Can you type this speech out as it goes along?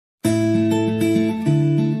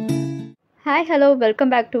Hi, hello, welcome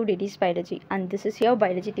back to DD's Biology and this is your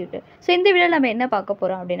biology tutor. So இந்த வீடியோல நம்ம என்ன பார்க்க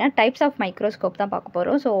போறோம் அப்படினா types of microscope தான் பார்க்க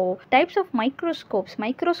போறோம். So types of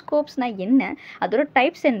microscopesனா என்ன, அதோட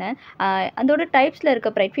types என்ன, அதோட typesல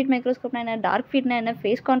இருக்க Bright-Field Microscopeனா என்ன, Dark-Fieldனா என்ன,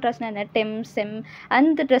 phase contrastனா என்ன, TEM, SEM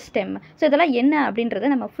and the STEM. So இதெல்லாம் என்ன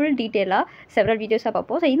அப்படின்றத நம்ம full detail-ஆ several videos-ஆ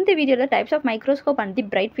பார்ப்போம். So இந்த வீடியோல types of microscope and the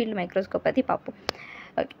Bright-Field Microscope பத்தி பார்ப்போம்.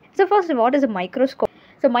 Okay. So first, what is a microscope?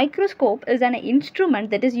 So microscope is an instrument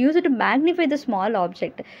that is used to magnify the small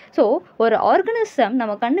object. So ஒரு organism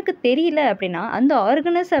நம்ம கண்ணுக்கு தெரியல அப்படின்னா அந்த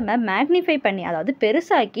ஆர்கனிசமை மேக்னிஃபை பண்ணி அதாவது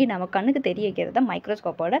பெருசாக்கி நம்ம கண்ணுக்கு தெரிய வைக்கிறது தான்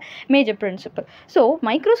மைக்ரோஸ்கோப்போட major principal. So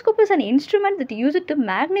microscope is an instrument that use to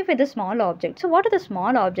magnify the small object. So what are the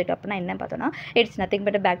small object அப்படின்னா என்ன பார்த்தோன்னா it's nothing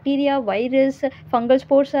but bacteria, virus, fungal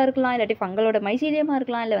ஸ்போர்ட்ஸாக இருக்கலாம், இல்லாட்டி ஃபங்கலோட மைசீலியமாக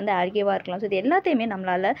இருக்கலாம், இல்லை வந்து ஆல்கேவாக இருக்கலாம். ஸோ இது எல்லாத்தையுமே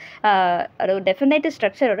நம்மளால் ஒரு டெஃபினைட்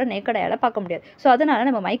ஸ்ட்ரக்சரோட நேக்கடையால் பார்க்க முடியாது. ஸோ அதனால்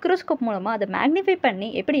நம்ம மைக்ரோஸ்கோப் மூலமாக அதை மேக்னிஃபை பண்ணி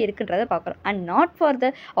எப்படி இருக்குன்றதை பார்க்குறோம். And not for the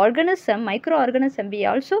organism, micro organism, we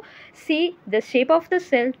also see the shape of the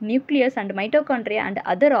cell, nucleus and mitochondria and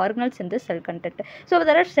other organelles in the cell content. So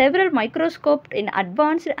there are several microscopes in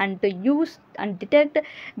advanced and to use and detect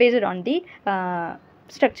based on the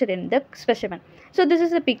structure in the specimen. So this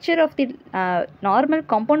is a picture of the normal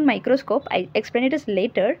compound microscope. I explain it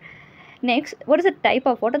later. Next, what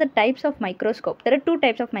are the types of microscope? There are two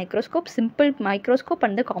types of microscope, simple microscope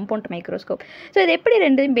and the compound microscope. So இது எப்படி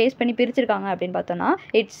ரெண்டையும் base பண்ணி பிரிச்சிருக்காங்க அப்படின்னு பார்த்தோன்னா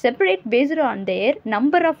it's separate based on their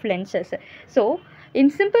number of lenses. So in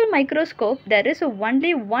simple microscope there is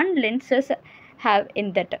only one lenses have in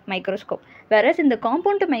that microscope, whereas in the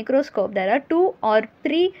compound microscope there are two or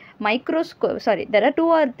three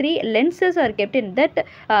lenses are kept in that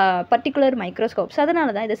particular microscope. So அதனால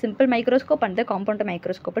தான் இது simple microscope and the compound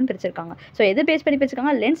microscope னு பிரிச்சிருக்காங்க. So எது base பண்ணி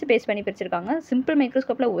பிரிச்சிருக்காங்க, lens base பண்ணி பிரிச்சிருக்காங்க. சிம்பிள்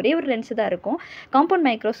மைக்ரோஸ்கோப்பில் ஒரே ஒரு லென்ஸ் தான் இருக்கும், காம்பவுண்ட்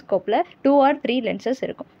மைக்ரோஸ்கோப்பில் 2 or 3 லென்சஸ்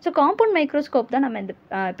இருக்கும். ஸோ காம்பவுண்ட் மைக்ரோஸ்கோப் தான் நம்ம இந்த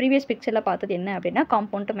ப்ரீவியஸ் பிக்சரில் பார்த்தது என்ன அப்படின்னா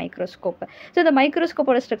காம்பவுண்ட் மைக்ரோஸ்கோப். ஸோ இந்த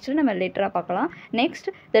மைக்ரோஸ்கோப்போட ஸ்ட்ரக்சர் நம்ம லேட்டராக பார்க்கலாம். Next,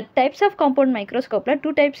 the types of compound மைக்ரோஸ்கோப்பில்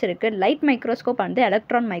 2 டைப்ஸ் இருக்குது, light microscope and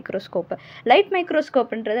electron microscope. Light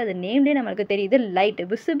மைக்ரோஸ்கோப்ன்றது அது நேம்லேயே நம்மளுக்கு தெரியுது, லைட்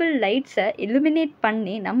விசிபிள் லைட்ஸை இலுமினேட்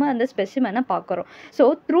பண்ணி நம்ம அந்த ஸ்பெசிமனை பார்க்குறோம். So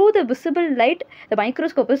through the visible light the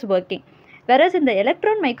microscope is working. whereas in the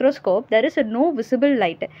electron microscope there is no visible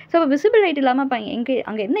light. So visible light இல்லாமல் இப்போ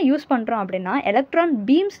அங்கே என்ன யூஸ் பண்ணுறோம் அப்படின்னா எலக்ட்ரான்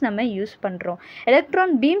பீம்ஸ் நம்ம யூஸ் பண்ணுறோம்.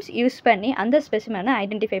 எலக்ட்ரான் பீம்ஸ் யூஸ் பண்ணி அந்த ஸ்பெசிமனை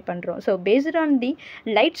ஐடென்டிஃபை பண்ணுறோம். So based on the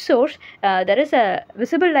light source there is a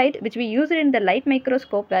visible light which we use in the light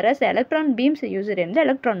microscope, whereas the electron beams are used in the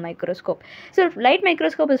electron microscope. So light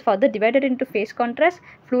microscope is further divided into phase contrast,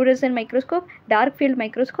 fluorescent microscope, dark field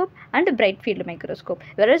microscope and bright field microscope.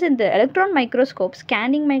 Whereas in the electron microscope,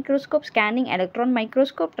 scanning electron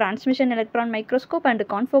microscope, transmission electron microscope and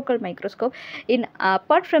confocal microscope. In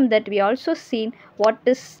apart from that we also seen what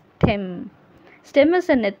is STEM. STEM is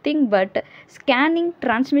nothing but scanning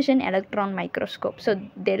transmission electron microscope. So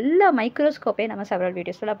எல்லா மைக்ரோஸ்கோப்பே நம்ம several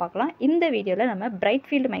வீடியோஸில் பார்க்கலாம். இந்த வீடியோவில் நம்ம bright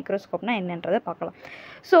field மைக்ரோஸ்கோப்னா என்னன்றதை பார்க்கலாம்.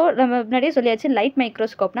 So நம்ம முன்னாடியே சொல்லியாச்சு, லைட்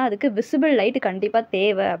மைக்ரோஸ்கோப்னா அதுக்கு விசிபிள் லைட் கண்டிப்பாக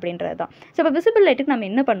தேவை அப்படின்றது தான். ஸோ இப்போ விசிபிள் லைட்டுக்கு நம்ம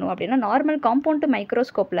என்ன பண்ணுவோம் அப்படின்னா நார்மல் காம்பவுண்ட்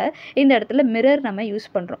மைக்ரோஸ்கோப்பில் இந்த இடத்துல மிரர் நம்ம யூஸ்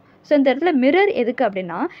பண்ணுறோம். ஸோ இந்த இடத்துல மிரர் எதுக்கு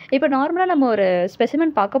அப்படின்னா இப்போ நார்மலாக நம்ம ஒரு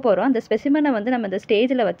ஸ்பெசிமன் பார்க்க போகிறோம், அந்த ஸ்பெசிமனை வந்து நம்ம இந்த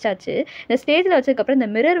ஸ்டேஜில் வச்சாச்சு. இந்த ஸ்டேஜில் வச்சதுக்கப்புறம் இந்த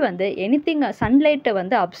மிரர் வந்து எனிதிங் சன்லைட்டை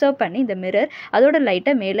வந்து அப்சர்வ் பண்ணி இந்த மிரர் அதோட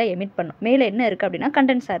லைட்டை மேலே எமிட் பண்ணும். மேலே என்ன இருக்குது அப்படின்னா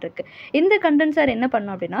கண்டென்சார் இருக்குது. இந்த கண்டென்சார் என்ன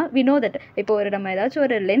பண்ணும் அப்படின்னா we know that இப்போ நம்ம ஏதாச்சும்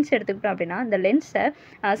ஒரு லென்ஸ் எடுத்துக்கிட்டோம் அப்படின்னா அந்த லென்ஸை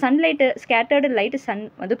சன்லைட்டு ஸ்கேட்டர்டு லைட்டு சன்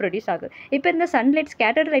வந்து ப்ரொடியூஸ் ஆகுது. இப்போ இந்த சன்லைட்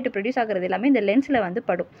ஸ்கேட்டர்டு லைட்டு ப்ரொடியூஸ் ஆகுறது எல்லாமே இந்த லென்ஸில் வந்து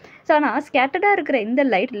படும். ஸோ ஆனால் ஸ்கேட்டர்டாக இருக்கிற இந்த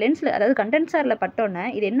லைட் லென்ஸில் அதாவது கண்டென்சாரில் பட்டோன்னே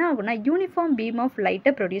இது என்ன ஆகும்னா யூனிஃபார்ம் பீம் ஆஃப்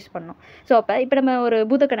லைட்டை ப்ரொடியூஸ் பண்ணும். ஸோ அப்போ இப்போ நம்ம ஒரு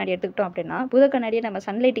பூத கண்ணாடி எடுத்துக்கிட்டோம் அப்படின்னா பூத கண்ணாடியை நம்ம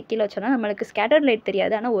சன்லைட்டு கீழே வச்சோன்னா நம்மளுக்கு ஸ்கேட்டர்ட் லைட்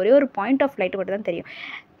தெரியாது, ஆனால் ஒரே ஒரு பாயிண்ட் ஆஃப் லைட் மட்டும் தான் தெரியும்.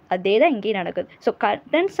 அதே தான் இங்கேயும் நடக்குது. ஸோ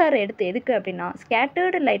கண்டென்சார் எடுத்து எதுக்கு அப்படின்னா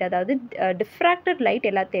ஸ்கேட்டர்டு லைட் அதாவது டிஃப்ராக்டட் லைட்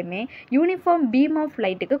எல்லாத்தையுமே யூனிஃபார்ம் பீம் ஆஃப்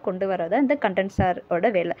லைட்டுக்கு கொண்டு வரது இந்த கண்டென்சாரோட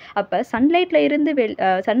வேலை. அப்போ சன்லைட்டில் இருந்து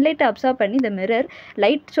சன்லைட்டை அப்சர்வ் பண்ணி இந்த மிரர்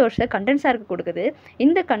லைட் சோர்ஸை கண்டென்சாருக்கு கொடுக்குது.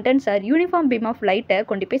 இந்த கண்டென்சார் யூனிஃபார்ம் பீம் ஆஃப் லைட்டை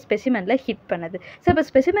கொண்டு போய் ஸ்பெசிமனில் ஹிட் பண்ணுது. ஸோ இப்போ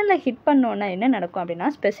ஸ்பெசிமனில் ஹிட் பண்ணோன்னா என்ன நடக்கும் அப்படின்னா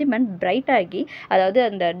ஸ்பெசிமன் பிரைட் ஆகி அதாவது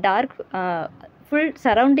அந்த டார்க் ஃபுல்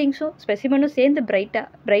சரௌண்டிங்ஸும் ஸ்பெசிமனும் சேர்ந்து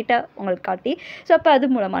பிரைட்டாக உங்களுக்கு காட்டி ஸோ அப்போ அது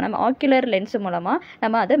மூலமாக நம்ம ஆக்குலர் லென்ஸ் மூலமாக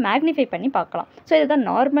நம்ம அதை மேக்னிஃபை பண்ணி பார்க்கலாம். ஸோ இதுதான்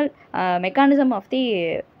normal mechanism of the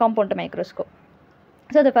compound microscope.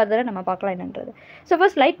 So அதை ஃபர்தராக நம்ம பார்க்கலாம் என்னன்றது. So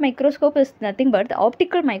first light microscope is nothing but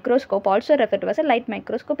optical microscope also referred to us a light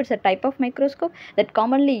microscope. It's a type of microscope that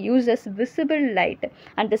commonly uses visible light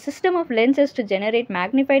and the system of lenses to generate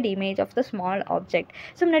magnified image of the small object.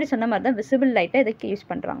 So முன்னாடி சொன்ன மாதிரி தான் visible லைட்டை இதுக்கு use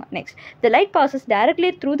பண்ணுறாங்க. Next the light passes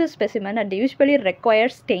directly through the specimen and usually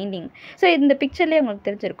requires staining. So இந்த பிக்சர்லேயே உங்களுக்கு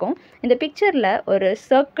தெரிஞ்சிருக்கும். இந்த பிக்சரில் ஒரு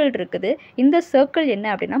சர்க்கிள் இருக்குது. இந்த சர்க்கிள் என்ன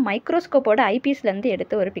அப்படின்னா மைக்ரோஸ்கோப்போட ஐபீஸ்லேருந்து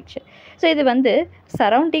எடுத்த ஒரு பிக்சர். ஸோ இது வந்து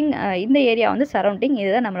சரௌண்டிங் இந்த ஏரியா வந்து சரௌண்டிங்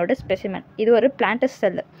இதுதான் நம்மளோட ஸ்பெசிமென். இது ஒரு பிளான்டஸ்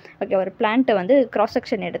செல். ஓகே, ஒரு பிளான்ட்டை வந்து கிராஸ்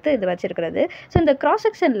செக்ஷன் எடுத்து இது வச்சிருக்கிறது. ஸோ இந்த கிராஸ்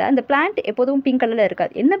செக்ஷனில் அந்த பிளான்ட் எப்போதும் பிங்க் கலரில்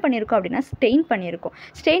இருக்காது. என்ன பண்ணியிருக்கோம் அப்படின்னா ஸ்டெயின் பண்ணியிருக்கோம்.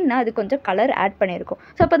 ஸ்டெயின்னா அது கொஞ்சம் கலர் ஆட் பண்ணியிருக்கும்.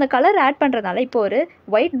 ஸோ அப்போ அந்த கலர் ஆட் பண்ணுறதுனால இப்போ ஒரு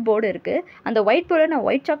ஒயிட் போர்டு இருக்குது. அந்த ஒயிட் போர்டை நான்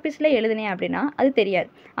ஒயிட் சாக்பீஸில் எழுதினேன் அப்படின்னா அது தெரியாது.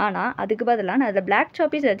 ஆனால் அதுக்கு பதிலாக நான் அதில் பிளாக்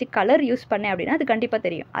சாக்பீஸ் ஏதாச்சும் கலர் யூஸ் பண்ணேன் அப்படின்னா அது கண்டிப்பாக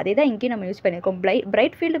தெரியும். அதே தான் இங்கேயும் நம்ம யூஸ் பண்ணியிருக்கோம்.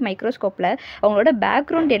 பிரைட் ஃபீல்டு மைக்ரோஸ்கோப்பில் அவங்களோட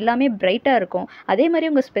பேக்ரவுண்ட் எல்லாமே பிரைட்டாக இருக்கும். அதே மாதிரி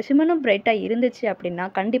உங்கள் ஸ்பெசிமனும் பிரைட்டாக இருந்துச்சு அப்படின்னா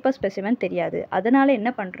கண்டிப்பாக ஸ்பெசிமன் தெரியாது. அதனால் என்ன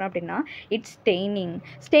பண்ணுறோம் அப்படின்னா இட்ஸ் ஸ்டெய்னிங்.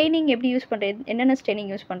 ஸ்டெய்னிங் எப்படி யூஸ் பண்ணுறது, என்னென்ன ஸ்டெய்னிங்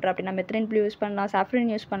யூஸ் பண்ணுறோம் அப்படின்னா மெத்ரின் ப்ளூ யூஸ் பண்ணலாம்,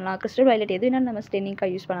 சாஃப்ரன் யூஸ் பண்ணலாம், கிறிஸ்டல் வயலட் எது வேணாலும் நம்ம ஸ்டெய்னிங்காக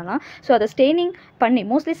யூஸ் பண்ணலாம். ஸோ அதை ஸ்டெய்னிங் பண்ணி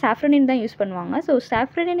மோஸ்ட்லி சாஃப்ரனின் தான் யூஸ் பண்ணுவாங்க. ஸோ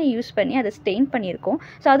சாஃப்ரனினை யூஸ் பண்ணி அதை ஸ்டெயின் பண்ணியிருக்கோம்.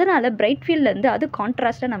 ஸோ அதனால் பிரைட் ஃபீல்ட்லேருந்து அது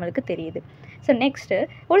கான்ட்ராஸ்ட்டாக நம்மளுக்கு தெரியுது. So next,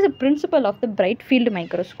 what is the principle of the Bright-Field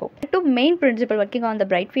Microscope? The two main principles working on the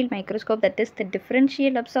Bright-Field Microscope, that is the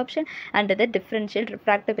differential absorption and the differential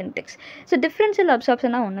refractive index. So differential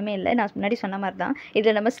absorption ஒன்றுமே இல்லை, நான் முன்னாடி சொன்ன மாதிரி தான்.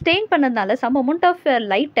 இதில் நம்ம stain பண்ணதுனால சம் அமௌண்ட் ஆஃப்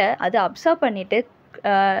லைட்டை அது அப்சர்வ் பண்ணிவிட்டு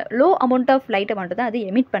லோ அமௌண்ட் ஆஃப் லைட்டை மட்டும் தான் அது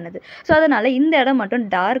எமிட் பண்ணுது. ஸோ அதனால் இந்த இடம் மட்டும்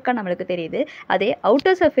டார்க்காக நம்மளுக்கு தெரியுது. அதே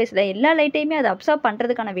அவுட்டர் சர்ஃபேஸில் எல்லா லைட்டையுமே அதை அப்சர்வ்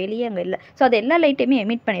பண்ணுறதுக்கான வேலையே அங்கே இல்லை. ஸோ அது எல்லா லைட்டையுமே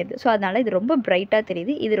எமிட் பண்ணிடுது. ஸோ அதனால் இது ரொம்ப பிரைட்டாக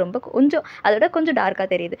தெரியுது, இது ரொம்ப கொஞ்சம் அதோட கொஞ்சம் டார்க்காக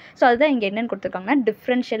தெரியுது. ஸோ அதுதான் இங்கே என்னென்னு கொடுத்துருக்காங்கன்னா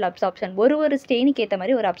டிஃப்ரென்ஷியல் அப்சார்ப்ஷன். ஒரு ஸ்டெயினுக்கு ஏற்ற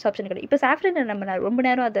மாதிரி ஒரு அப்சார்ப்ஷன் கிடையாது. இப்போ சாஃப்ரன் நம்ம ரொம்ப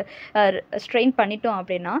நேரம் அதை ஸ்ட்ரெயின் பண்ணிட்டோம்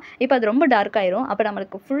அப்படின்னா இப்போ அது ரொம்ப டார்க்காயிரும். அப்போ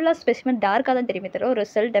நம்மளுக்கு ஃபுல்லாக ஸ்பெசிமென் டார்க்காக தான் தெரியுமே தவிர ஒரு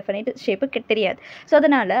செல் டெஃபினைட் ஷேப்பு தெரியாது. ஸோ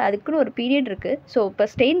அதனால் அதுக்குன்னு ஒரு பீரியட் இருக்குது. ஸோ இப்போ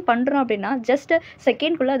ஸ்டெயின் பண்ணுறோம் அப்படின்னா ஜஸ்ட்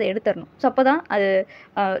செகண்ட்குள்ளே அதை எடுத்துடணும். ஸோ அப்போ தான் அது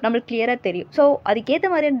நம்மளுக்கு கிளியராக தெரியும். ஸோ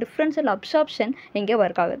அதுக்கேற்ற மாதிரியான டிஃப்ரென்ஷியல் அப்சார்ப்ஷன் இங்கே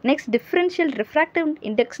ஒர்க் ஆகுது. நெக்ஸ்ட் டிஃப்ரென்ஷியல் ரிஃப்ராக்டிவ்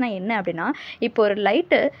இண்டெக்ஸ்னால் என்ன அப்படின்னா இப்போ ஒரு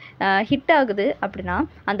லைட்டு ஹிட் ஆகுது அப்படின்னா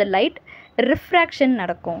அந்த லைட் ரிஃப்ராக்ஷன்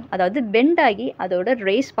நடக்கும், அதாவது பெண்ட் ஆகி அதோட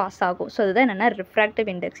ரேஸ் பாஸ் ஆகும். ஸோ அதுதான் என்னென்னா ரிஃப்ராக்டிவ்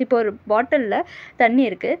இண்டெக்ஸ். இப்போ ஒரு பாட்டிலில் தண்ணி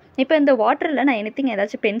இருக்குது. இப்போ இந்த வாட்டரில் நான் எனிதிங்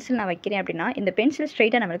ஏதாச்சும் பென்சில் நான் வைக்கிறேன் அப்படின்னா இந்த பென்சில்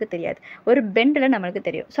ஸ்ட்ரைட்டாக நம்மளுக்கு தெரியாது, ஒரு பெண்டில் நம்மளுக்கு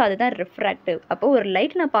தெரியும். ஸோ அதுதான் ரிஃப்ராக்டிவ். அப்போது ஒரு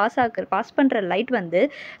லைட் நான் பாஸ் பண்ணுற லைட் வந்து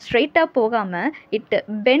ஸ்ட்ரைட்டாக போகாமல் it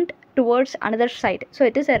bend towards another side. So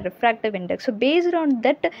it is a refractive index. So based on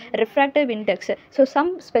that refractive index, so some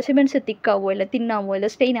specimens thick-ஆவோ இல்லை thin-ஆவோ இல்லை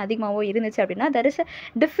ஸ்டெயின் அதிகமாகவோ இருந்துச்சு அப்படின்னா there is a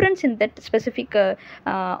difference in that specific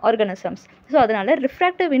organisms. So அதனால்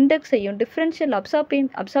refractive இண்டெக்ஸையும் differential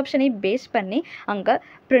அப்சார்ப்ஷனை base பண்ணி அங்கே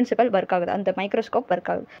principal work ஆகுது, அந்த மைக்ரோஸ்கோப் ஒர்க்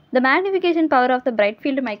ஆகுது. The magnification power of the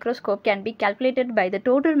Bright-Field Microscope can be calculated by the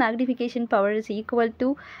total magnification power is equal to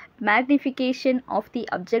magnification of the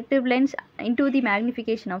objective lens into the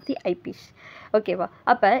magnification of the eyepiece. ஓகேவா?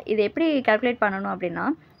 அப்போ இது எப்படி calculate பண்ணணும் அப்படின்னா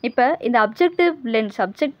இப்போ இந்த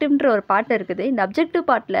அப்ஜெக்டிவ்ன்ற ஒரு பார்ட் இருக்குது. இந்த அப்ஜெக்டிவ்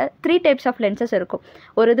பார்ட்டில் 3 டைப்ஸ் ஆஃப் லென்சஸ் இருக்கும்.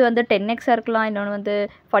 ஒரு இது வந்து 10x இருக்கலாம், இன்னொன்று வந்து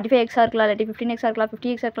 45x இருக்கலாம், இல்லாட்டி 15x இருக்கலாம்,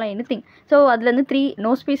 50x இருக்கலாம், எனிதிங். ஸோ அதுலேருந்து 3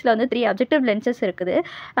 நோஸ் பீஸில் வந்து 3 அப்ஜெக்டிவ் லென்சஸ் இருக்குது.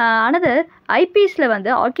 அனதர் ஐபீஸில்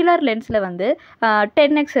வந்து ஆக்குலர் லென்ஸில் வந்து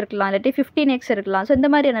 10x இருக்கலாம், இல்லாட்டி 15x இருக்கலாம். ஸோ இந்த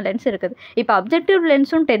மாதிரியான லென்ஸ் இருக்குது. இப்போ அப்ஜெக்டிவ்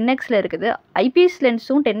லென்ஸும் 10xல இருக்குது, ஐபீஸ்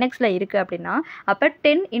லென்ஸும் 10xல இருக்குது அப்படின்னா அப்போ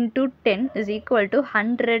 10 × 10 is equal to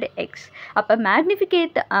 100x. அப்போ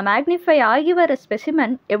மேக்னிஃபை ஆகி வர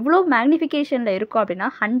ஸ்பெசிமன் எவ்வளோ மேக்னிஃபிகேஷனில் இருக்கும் அப்படின்னா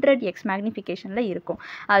 100x மேக்னிஃபிகேஷனில் இருக்கும்.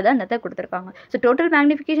 அதுதான் இந்த கொடுத்துருக்காங்க. So total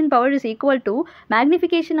magnification power is equal to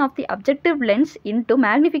magnification of the objective lens into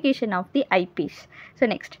magnification of the eyepiece.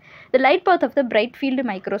 So next the light path of the bright-field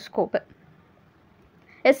microscope.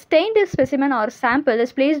 A stained specimen or sample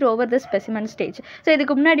is placed over the specimen stage. So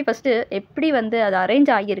இதுக்கு முன்னாடி first எப்படி வந்து அது arrange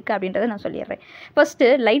ஆகியிருக்கு அப்படின்றத நான் சொல்லிடுறேன். First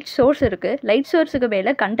light source இருக்குது. லைட் சோர்ஸுக்கு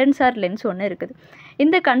மேலே கண்டென்சார் லென்ஸ் ஒன்று இருக்குது.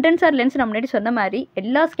 இந்த கண்டென்சார் லென்ஸ் நான் முன்னாடி சொன்ன மாதிரி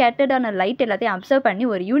எல்லா ஸ்கேட்டர்டான லைட் எல்லாத்தையும் அப்சர்வ் பண்ணி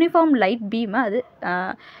ஒரு யூனிஃபார்ம் லைட் பீமை அது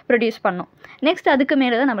ப்ரொடியூஸ் பண்ணும். நெக்ஸ்ட் அதுக்கு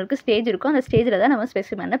மேலே தான் நம்மளுக்கு ஸ்டேஜ் இருக்கும். அந்த ஸ்டேஜில் தான் நம்ம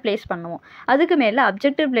ஸ்பெசிமனை ப்ளேஸ் பண்ணுவோம். அதுக்கு மேலே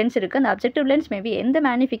அப்ஜெக்டிவ் லென்ஸ் இருக்குது. அந்த அப்ஜெக்டிவ் லென்ஸ் மேபி எந்த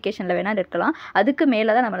மேக்னிஃபிகேஷனில் வேணாலும் இருக்கலாம். அதுக்கு மேலே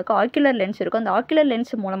தான் நம்மளுக்கு ஆக்குலர் லென்ஸ் இருக்கும். அந்த ஆக்குலர் லென்ஸ்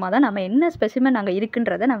மூலமாக தான் நம்ம என்ன ஸ்பெசிமன் அங்கே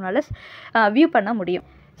இருக்குன்றதை நம்மளால் வியூ பண்ண முடியும்.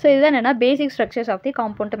 ஸோ இதுதான் என்னென்னா பேசிக் structures of the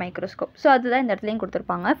compound microscope. So அதுதான் இந்த இடத்துலையும்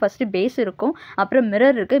கொடுத்துருப்பாங்க. ஃபஸ்ட்டு பேஸ் இருக்கும், அப்புறம்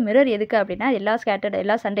மிரர் இருக்குது. மிரர் எதுக்கு அப்படின்னா எல்லா ஸ்கேட்டர்ட்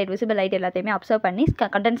எல்லா சன்லைட் விசிபிள் லைட் எல்லாத்தையுமே அப்சர்வ் பண்ணி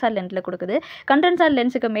கண்டென்சார் லென்ஸில் கொடுக்குது. கண்டென்சார்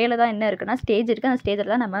லென்ஸுக்கு மேலே தான் என்ன இருக்குன்னா ஸ்டேஜ் இருக்குது. அந்த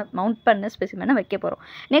ஸ்டேஜில் தான் நம்ம மவுண்ட் பண்ண ஸ்பெசிமெனை வைக்க போகிறோம்.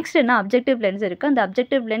 நெக்ஸ்ட் என்ன அப்ஜெக்டிவ் லென்ஸ் இருக்குது. அந்த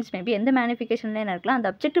அப்ஜெக்டிவ் லென்ஸ் மேபி எந்த மேனிஃபிகேஷன்ல என்ன இருக்கலாம். அந்த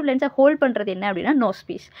அப்ஜெக்டிவ் லென்ஸை ஹோல்ட் பண்ணுறது என்ன அப்படின்னா நோஸ்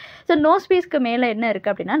பீஸ். ஸோ நோஸ் பீஸ்க்கு மேலே என்ன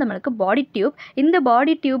இருக்குது அப்படின்னா நம்மளுக்கு பாடி டியூப். இந்த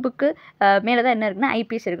பாடி டியூபுக்கு மேலே தான் என்ன இருக்குன்னா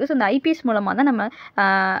ஐபீஸ் இருக்குது. ஸோ அந்த ஐபீஸ் மூலமாக தான் நம்ம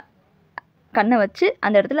கண்ணை வச்சு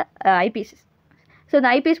அந்த இடத்துல ஐபீஸ். ஸோ இந்த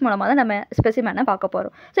ஐபீஸ் மூலமாக தான் நம்ம ஸ்பெசிமெனை பார்க்க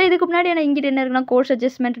போகிறோம். ஸோ இதுக்கு முன்னாடி இங்கிட்ட என்ன இருக்குன்னா கோர்ஸ்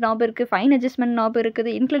அட்ஜஸ்ட்மெண்ட் நாப் இருக்குது, ஃபைன் அட்ஜஸ்ட்மெண்ட் நாப் இருக்குது,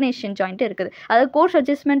 இன்க்ளினேஷன் ஜாயிண்ட் இருக்குது. அது கோர்ஸ்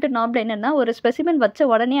அட்ஜஸ்ட்மெண்ட் நாப்பில் என்னென்னா ஒரு ஸ்பெசிமென் வச்ச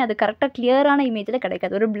உடனே அது கரெக்டாக கிளியரான இமேஜில்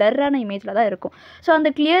கிடைக்காது, ஒரு பிளரான இமேஜில் தான் இருக்கும். ஸோ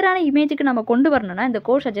அந்த கிளியரான இமேஜுக்கு நம்ம கொண்டு வரணும்னா இந்த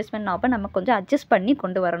கோர்ஸ் அட்ஜஸ்ட்மெண்ட் நாப்பை நம்ம கொஞ்சம் அட்ஜஸ்ட் பண்ணி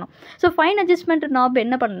கொண்டு வரணும். ஸோ ஃபைன் அட்ஜஸ்ட்மெண்ட் நாப்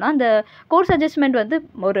என்ன பண்ணணும்னா அந்த கோர்ஸ் அட்ஜஸ்ட்மெண்ட் வந்து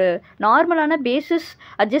ஒரு நார்மலான பேசிஸ்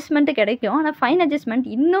அட்ஜஸ்ட்மெண்ட்டு கிடைக்கும். ஆனால் ஃபைன் அட்ஜஸ்ட்மெண்ட்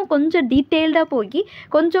இன்னும் கொஞ்சம் டீட்டெயில்டாக போய்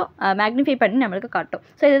கொஞ்சம் மேக்னிஃபை பண்ணி நம்மளுக்கு காட்டும்.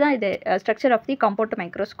 ஸோ இதுதான் இது structure of the compound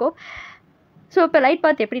microscope. So இப்போ லைட்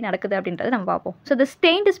பாத் எப்படி நடக்குது அப்படின்றத நம்ம பார்ப்போம். So the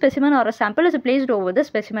stained specimen R sample is placed over the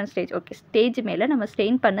specimen stage. Okay, stage மேலே நம்ம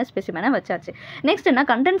ஸ்டெயின் பண்ண ஸ்பெசிமனை வச்சாச்சு. நெக்ஸ்ட் என்ன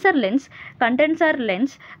condenser lens. Condenser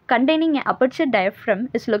lens containing an aperture diaphragm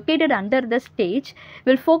is located under the stage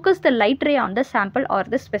will focus the light ray on the sample or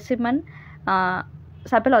the specimen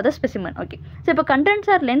sample or the specimen. Okay, so இப்போ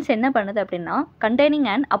கண்டென்சார் lens என்ன பண்ணுது அப்படின்னா containing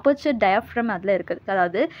and aperture diaphragm அதில் இருக்குது.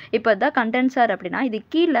 அதாவது இப்போ தான் கண்டென்சார் அப்படின்னா இது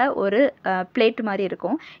கீழே ஒரு பிளேட் மாதிரி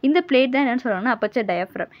இருக்கும். இந்த பிளேட் தான் என்னென்னு சொல்கிறாங்கன்னா அப்பர்ச்சர்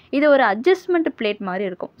டயாஃப்ரம். இது ஒரு அட்ஜஸ்ட்மெண்ட் பிளேட் மாதிரி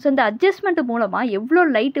இருக்கும். ஸோ இந்த அட்ஜஸ்ட்மெண்ட் மூலமாக எவ்வளோ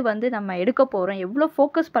லைட்டு வந்து நம்ம எடுக்க போகிறோம், எவ்வளோ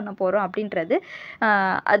ஃபோக்கஸ் பண்ண போகிறோம் அப்படின்றது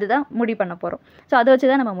அதுதான் முடிவு பண்ண போகிறோம். ஸோ அதை வச்சு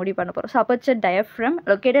தான் நம்ம முடிவு பண்ண போகிறோம். So aperture diaphragm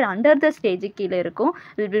located under the stage கீழே இருக்கும்.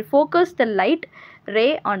 It will focus the light ray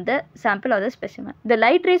on the sample or the specimen. The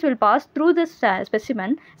light rays will pass through the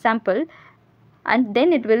specimen sample and then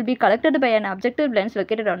it will be collected by an objective lens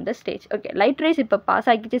located on the stage. Okay, light rays இப்போ pass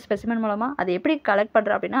ஆகிச்சு specimen மூலமாக. அது எப்படி collect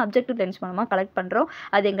பண்ணுறோம் அப்படின்னா objective lens மூலமாக collect பண்ணுறோம்.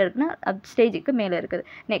 அது எங்கே இருக்குன்னா ஸ்டேஜுக்கு மேலே இருக்குது.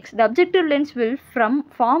 Next the objective lens will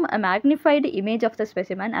form a magnified image of the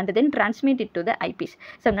specimen and then transmit it to the eyepiece.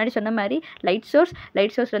 So முன்னாடி சொன்ன மாதிரி லைட்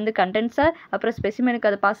சோர்ஸ்லேருந்து கண்டென்சார், அப்புறம் ஸ்பெசிமெனுக்கு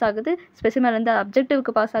அது பாஸ் ஆகுது, ஸ்பெசிமென்லேருந்து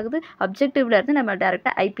அப்ஜெக்டிவ்க்கு பாஸ் ஆகுது, அப்ஜெக்டிவ்லேருந்து நம்ம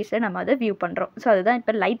டேரெக்டாக ஐபீஸில் நம்ம அதை வியூ பண்ணுறோம். ஸோ அதுதான்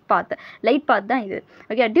இப்போ லைட் பாத் தான் இது.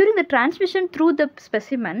 Okay, during the transmission through the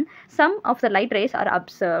specimen some of the light rays are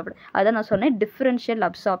observed. அதான் நான் சொன்னேன் differential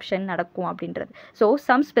absorption நடக்கும் அப்படின்றது. So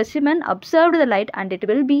some specimen observed the light and it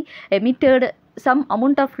will be emitted some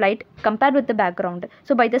amount of light compared with the background.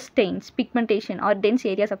 So by the stains, pigmentation or dense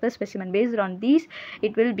areas of the specimen, based on these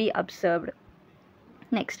it will be observed.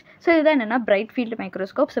 Next so இதுதான் என்னென்னா bright field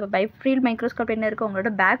microscope. So இப்போ bright field microscope என்ன இருக்கும்,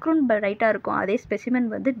 உங்களோட background பிரைட்டாக இருக்கும், அதே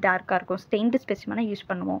specimen வந்து டார்க்காக இருக்கும், ஸ்டெயின்டு ஸ்பெசிமெனை யூஸ்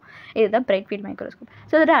பண்ணுவோம். இதுதான் பிரைட் ஃபீல்டு மைக்ரோஸ்கோப்.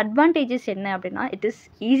 ஸோ இதோட அட்வான்டேஜஸ் என்ன அப்படின்னா it is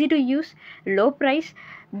easy to use, low price,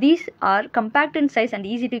 these are compact in size and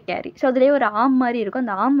easy to carry. So அதுலேயே ஒரு ஆர்ம் மாதிரி இருக்கும்,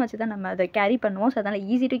 அந்த ஆர்ம் வச்சு தான் நம்ம அதை கேரி பண்ணுவோம். ஸோ அதனால்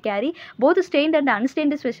easy to carry. Both stained and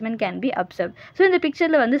அன்ஸ்டெயின்டு specimen can be observe. So இந்த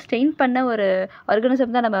பிக்சரில் வந்து ஸ்டெயின் பண்ண ஒரு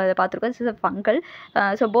ஆர்கானிசம் தான் நம்ம அதை பார்த்துருக்கோம். This is fungal.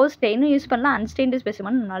 So both ஸ்டெயினும் use பண்ணலாம், அன்ஸ்டெயின்டு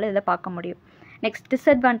ஸ்பெசிமென் நம்மளால் இதை பார்க்க முடியும். நெக்ஸ்ட்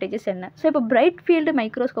டிஸ்அட்வான்டேஜஸ் என்ன. ஸோ இப்போ பிரைட் ஃபீல்டு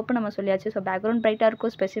மைக்ரோஸ்கோப்பு நம்ம சொல்லியாச்சு. ஸோ பேக்ரவுண்ட் பிரைட்டாக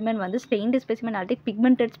இருக்கும், ஸ்பெசிமென் வந்து ஸ்டெயின்டு ஸ்பெசிமென் ஆல்ரெடி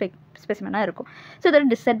பிக்மெண்டட் ஸ்பெசிமெனாக இருக்கும். ஸோ இதோட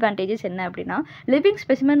டிஸ்அட்வான்டேஜஸ் என்ன அப்படின்னா living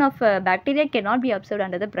specimen of bacteria can not be observed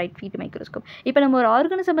under the bright field microscope. இப்போ நம்ம ஒரு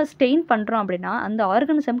ஆர்கானிசமை ஸ்டெயின் பண்ணுறோம் அப்படின்னா அந்த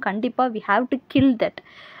ஆர்கானிசம் கண்டிப்பாக we have to kill that.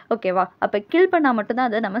 ஓகேவா, அப்போ கில் பண்ணால் மட்டும்தான்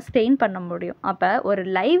அதை நம்ம ஸ்டெயின் பண்ண முடியும். அப்போ ஒரு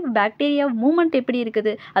லைவ் பாக்டீரியா மூமெண்ட் எப்படி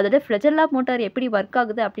இருக்குது, அதோட ஃப்ளெஜல்லா மோட்டார் எப்படி ஒர்க்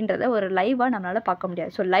ஆகுது அப்படின்றத ஒரு லைவாக நம்மளால் பார்க்க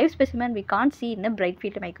முடியாது. So live specimen we can't see in a bright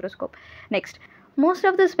field microscope. Next, most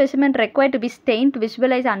of the specimen required to be stained to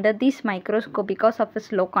visualize under this microscope because of its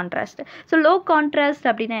low contrast. So low contrast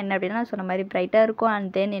அப்படின்னா என்ன அப்படின்னா சொன்ன மாதிரி பிரைட்டாக இருக்கும் and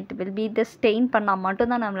then it will be the stain பண்ணால்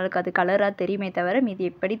மட்டும்தான் நம்மளுக்கு அது கலராக தெரியுமே தவிர மீதி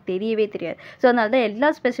எப்படி தெரியவே தெரியாது. ஸோ அதனால தான் எல்லா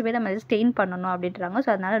ஸ்பெசிமெனும் நம்ம ஸ்டெயின் பண்ணணும் அப்படின்றாங்க.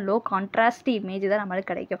 ஸோ அதனால லோ கான்ட்ராஸ்ட் இமேஜ் தான்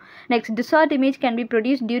நம்மளுக்கு கிடைக்கும். Next டிசார்ட் image can be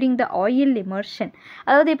produce during the oil immersion.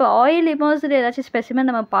 அதாவது இப்போ ஆயில் இமர்ஸ்டு ஏதாச்சும் ஸ்பெசிமென்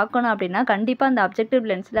நம்ம பார்க்கணும் அப்படின்னா கண்டிப்பாக அந்த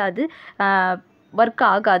அப்ஜெக்டிவ் லென்ஸில் அது ஒர்க்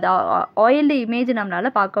ஆகாது. ஆயில்டு இமேஜ்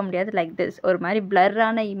நம்மளால் பார்க்க முடியாது. லைக் திஸ் ஒரு மாதிரி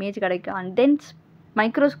பிளரான இமேஜ் கிடைக்கும் அண்ட் தென்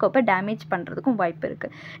மைக்ரோஸ்கோப்பை டேமேஜ் பண்ணுறதுக்கும் வாய்ப்பு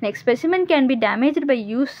இருக்குது. Next specimen can be damaged by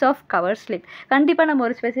use of cover slip. கண்டிப்பாக நம்ம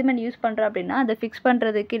ஒரு ஸ்பெசிமென் யூஸ் பண்ணுறோம் அப்படின்னா அதை ஃபிக்ஸ்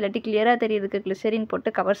பண்ணுறதுக்கு இல்லாட்டி கிளியராக தெரியறதுக்கு கிளிசரின்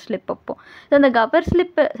போட்டு கவர் ஸ்லிப் வைப்போம். ஸோ அந்த கவர்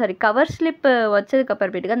ஸ்லிப்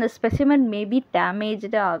வச்சதுக்கப்புறமேட்டுக்கு அந்த ஸ்பெசிமென் மேபி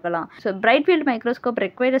டேமேஜ்டு ஆகலாம். So bright field microscope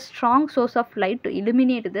require a strong source of light to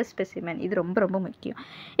illuminate the specimen. இது ரொம்ப ரொம்ப முக்கியம்.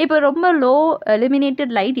 இப்போ ரொம்ப லோ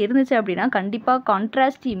எலிமினேட்டட் லைட் இருந்துச்சு அப்படின்னா கண்டிப்பாக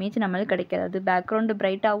கான்ட்ராஸ்ட் இமேஜ் நம்மளுக்கு கிடைக்காது. அது பேக்ரவுண்டு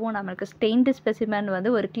பிரைட்டாகவும் நம்மளுக்கு ஸ்டெயின்டு ஸ்பெசிமென் அண்ட்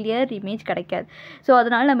வந்து ஒரு கிளியர் இமேஜ் கிடைக்காது. ஸோ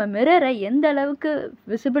அதனால் நம்ம மிரரை எந்த அளவுக்கு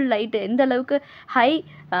விசிபிள் லைட்டு, எந்த அளவுக்கு ஹை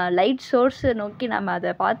லைட் சோர்ஸ் நோக்கி நம்ம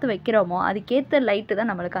அதை பார்த்து வைக்கிறோமோ அதுக்கேற்ற லைட்டு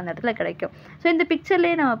தான் நம்மளுக்கு அந்த இடத்துல கிடைக்கும். ஸோ இந்த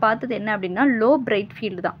பிக்சர்லேயே நம்ம பார்த்தது என்ன அப்படின்னா லோ பிரைட்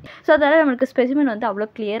ஃபீல்டு தான். ஸோ அதனால் நம்மளுக்கு ஸ்பெசிமென் வந்து அவ்வளோ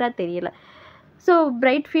கிளியராக தெரியல. ஸோ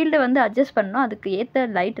பிரைட் ஃபீல்டை வந்து அட்ஜஸ்ட் பண்ணணும், அதுக்கு ஏற்ற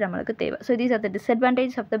லைட் நம்மளுக்கு தேவை. So these are the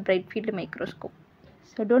disadvantage of the Bright-Field Microscope.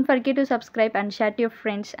 So don't forget to subscribe and share to your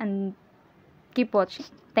friends and keep watching.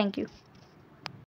 Thank you.